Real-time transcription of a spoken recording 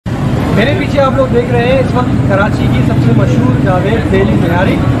मेरे पीछे आप लोग देख रहे हैं इस वक्त कराची की सबसे मशहूर जावेद डेली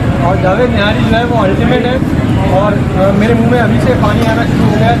निहारी। और जावेद निहारी जो है वो अल्टीमेट है। और मेरे मुंह में अभी से पानी आना शुरू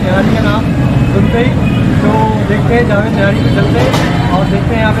हो गया निहारी का नाम सुनते ही। तो देखते हैं जावेद निहारी पे चलते हैं और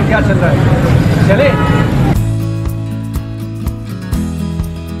देखते हैं यहाँ पे क्या चल रहा है। चले।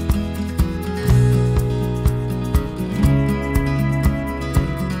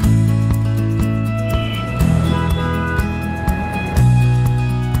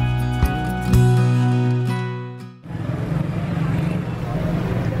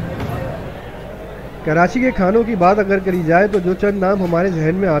 कराची के खानों की बात अगर करी जाए तो जो चंद नाम हमारे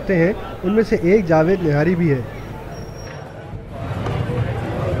जहन में आते हैं उनमें से एक जावेद निहारी भी है।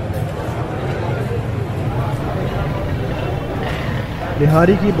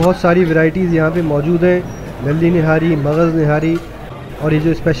 निहारी की बहुत सारी वैरायटीज़ यहाँ पे मौजूद हैं। नल्ली निहारी, मगज़ निहारी, और ये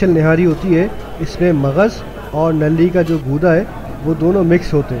जो स्पेशल निहारी होती है इसमें मगज़ और नल्ली का जो गूदा है वो दोनों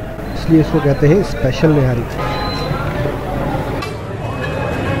मिक्स होते हैं, इसलिए इसको कहते हैं स्पेशल निहारी।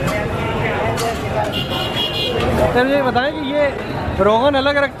 सर ये बताएं कि ये रोगन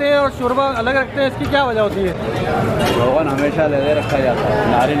अलग रखते हैं और शोरबा अलग रखते हैं, इसकी क्या वजह होती है? रोगन हमेशा ले रखा जाता है,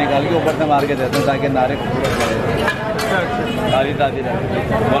 नारी निकाल के ऊपर से मार के देते हैं ताकि नारे खूबसूरत रहे, नारी ताज़ी रहे,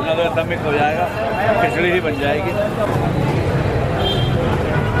 वरना तो एकदम मिक्स हो जाएगा, खिचड़ी ही बन जाएगी।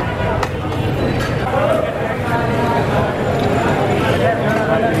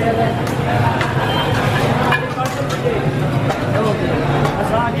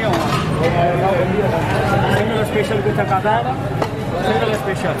 स्पेशल कुछ आता है? सिंगल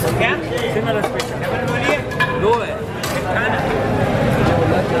स्पेशल क्या? सिंगल स्पेशल दो है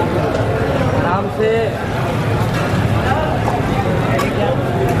आराम से।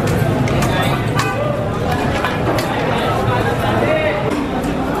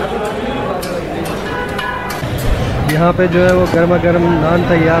 यहाँ पे जो है वो गर्मा गर्म नान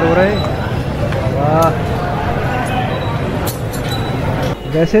तैयार हो रहे हैं। वाह।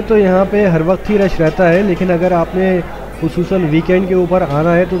 वैसे तो यहाँ पे हर वक्त ही रश रहता है, लेकिन अगर आपने खुसूसन वीकेंड के ऊपर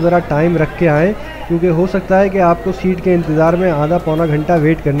आना है तो ज़रा टाइम रख के आएँ, क्योंकि हो सकता है कि आपको सीट के इंतज़ार में आधा पौना घंटा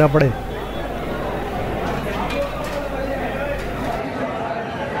वेट करना पड़े।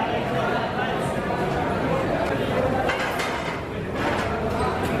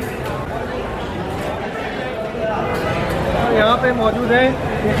 यहाँ पे मौजूद है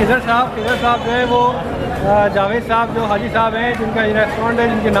ये खिजर साहब जो है वो जावेद साहब जो हाजी साहब हैं, जिनका ये रेस्टोरेंट है,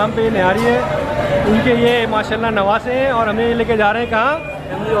 जिनके नाम पे ये निहारी है, उनके ये माशाल्लाह नवासे हैं। और हमें लेके जा रहे हैं कहाँ?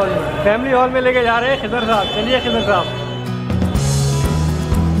 फैमिली हॉल में लेके जा रहे हैं खिजर साहब। चलिए खिजर साहब।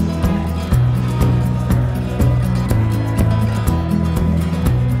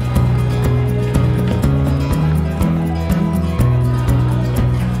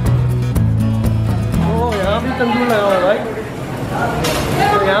 ओ यहाँ भी तंदूर लगा हुआ है भाई,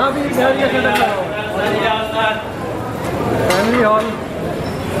 तो यहाँ भी निहारी का सेटअप लगा हुआ है। फैमिली हॉल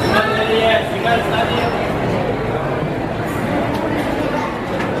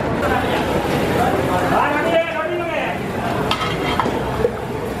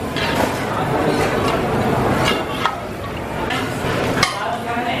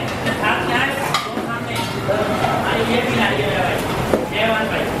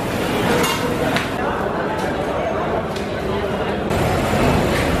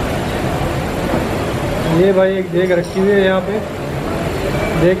ये भाई एक देग रखी हुई है यहाँ पे,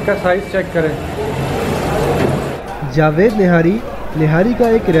 देग का साइज चेक करें। जावेद निहारी निहारी का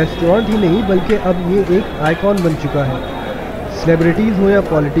एक रेस्टोरेंट ही नहीं बल्कि अब ये एक आइकॉन बन चुका है। सेलिब्रिटीज़ हो या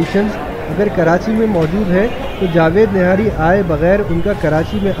पॉलिटिशियंस अगर कराची में मौजूद है तो जावेद निहारी आए बग़ैर उनका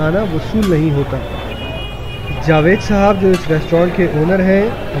कराची में आना वसूल नहीं होता। जावेद साहब जो इस रेस्टोरेंट के ओनर हैं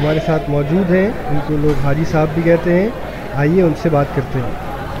हमारे साथ मौजूद हैं, उनको लोग हाजी साहब भी कहते हैं। आइए उनसे बात करते हैं।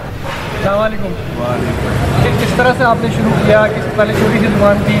 अस्सलाम वालेकुम। किस तरह से आपने शुरू किया? किस पहले छोटी सी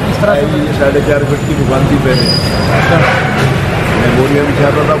दुकान थी, किस तरह से? 4.5 फीट की दुकान थी पहले। मैं बोरिया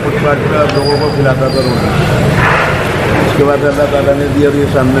बिछाता था, फुटपाथ पर लोगों को खिलाता था रोटी। उसके बाद अल्लाह ताला ने दिया और ये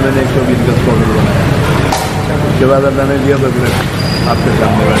सामने मैंने 120 गज काउंटर बनाया। उसके बाद अल्लाह ने दिया तो फिर आपके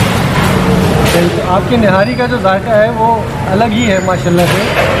सामने बनाया। तो आपकी निहारी का जो जायका है वो अलग ही है माशाल्लाह से।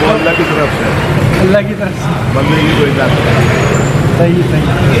 वो अल्लाह की तरफ से, अल्लाह की तरफ से बंदे की कोई बात नहीं। सही।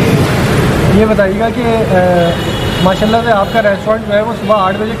 ये बताइएगा कि माशाल्लाह से आपका रेस्टोरेंट जो है वो सुबह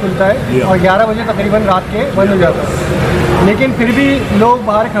 8 बजे खुलता है और 11 बजे तकरीबन रात के बंद हो जाता है, लेकिन फिर भी लोग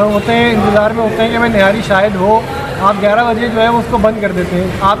बाहर खड़े होते हैं, इंतज़ार में होते हैं कि मैं निहारी शायद हो। आप 11 बजे जो है वो उसको बंद कर देते हैं।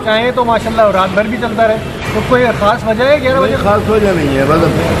 आप चाहें तो माशाल्लाह रात भर भी चलता रहे, तो कोई ख़ास वजह है? 11 बजे ख़ास वजह नहीं है, बस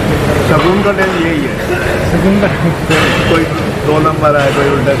सकून का टाइम यही है। सकून का कोई 2 नंबर आए, कोई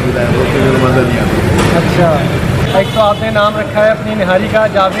उल्टा सीधा है, उसकी मदद नहीं आती। अच्छा, एक तो आपने नाम रखा है अपनी निहारी का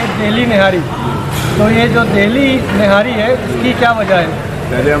जावेद दिल्ली निहारी, तो ये जो दिल्ली निहारी है इसकी क्या वजह है?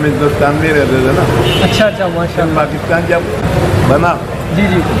 पहले हम हिंदुस्तान में रहते थे ना। अच्छा अच्छा, माशाल्लाह। पाकिस्तान जब बना जी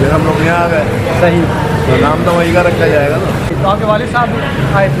जी, फिर हम लोग यहाँ आ गए। सही। तो नाम तो वही का रखा जाएगा ना। तो आपके वालिद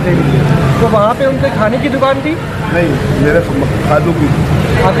साहब आए थे दिल्ली, तो वहाँ पे उनके खाने की दुकान थी? नहीं, मेरे खालू की थी।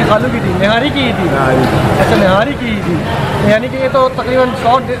 आपकी खालू की थी? निहारी की ही थी? निहारी। अच्छा, निहारी की ही थी। यानी कि ये तो तकरीबन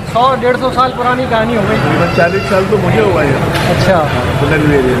 100-150 साल पुरानी कहानी हो गई। 40 साल तो मुझे हुआ है। अच्छा।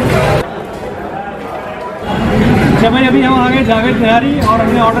 अच्छा भाई, अभी हम आ गए जावेद निहारी और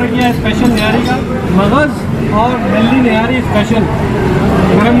हमने ऑर्डर किया है स्पेशल निहारी का मगज़ और दिल्ली निहारी स्पेशल।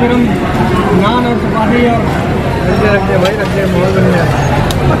 गरम गरम नान और चपाती और रखते भाई, रखते बहुत बढ़िया।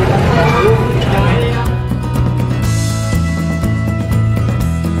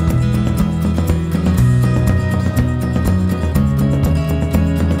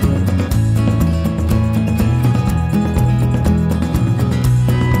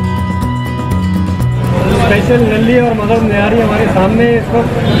 स्पेशल नल्ली और मगज़ निहारी हमारे सामने इस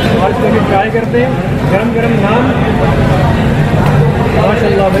वक्त, आज को भी ट्राई करते हैं। गरम गरम नान,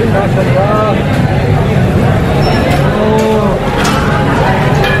 माशाल्लाह भाई माशाल्लाह।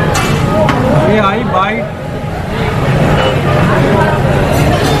 ये आई बाइट।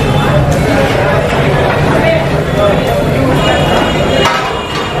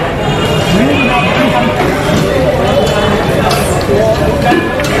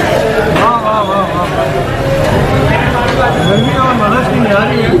 नल्ली और मगज़ की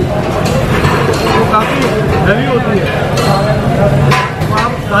निहारी है वो काफ़ी हैवी होती है, तो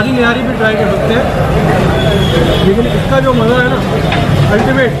आप सादी निहारी भी ट्राई कर सकते हैं, लेकिन इसका जो मज़ा है ना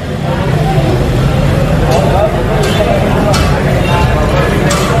अल्टीमेट।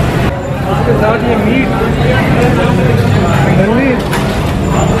 उसके साथ ये मीट नल्ली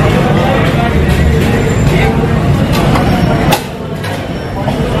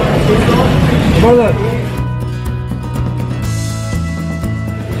ज़बरदस्त।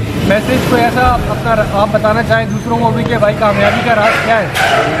 मैसेज को ऐसा अपना आप बताना चाहें दूसरों को भी कि भाई कामयाबी का राज क्या है?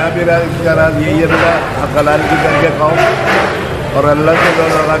 कामयाबी का राज यही है बेटा, हलाल की करके खाओ और अल्लाह से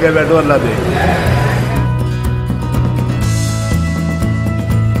लगा के बैठो, अल्लाह दे।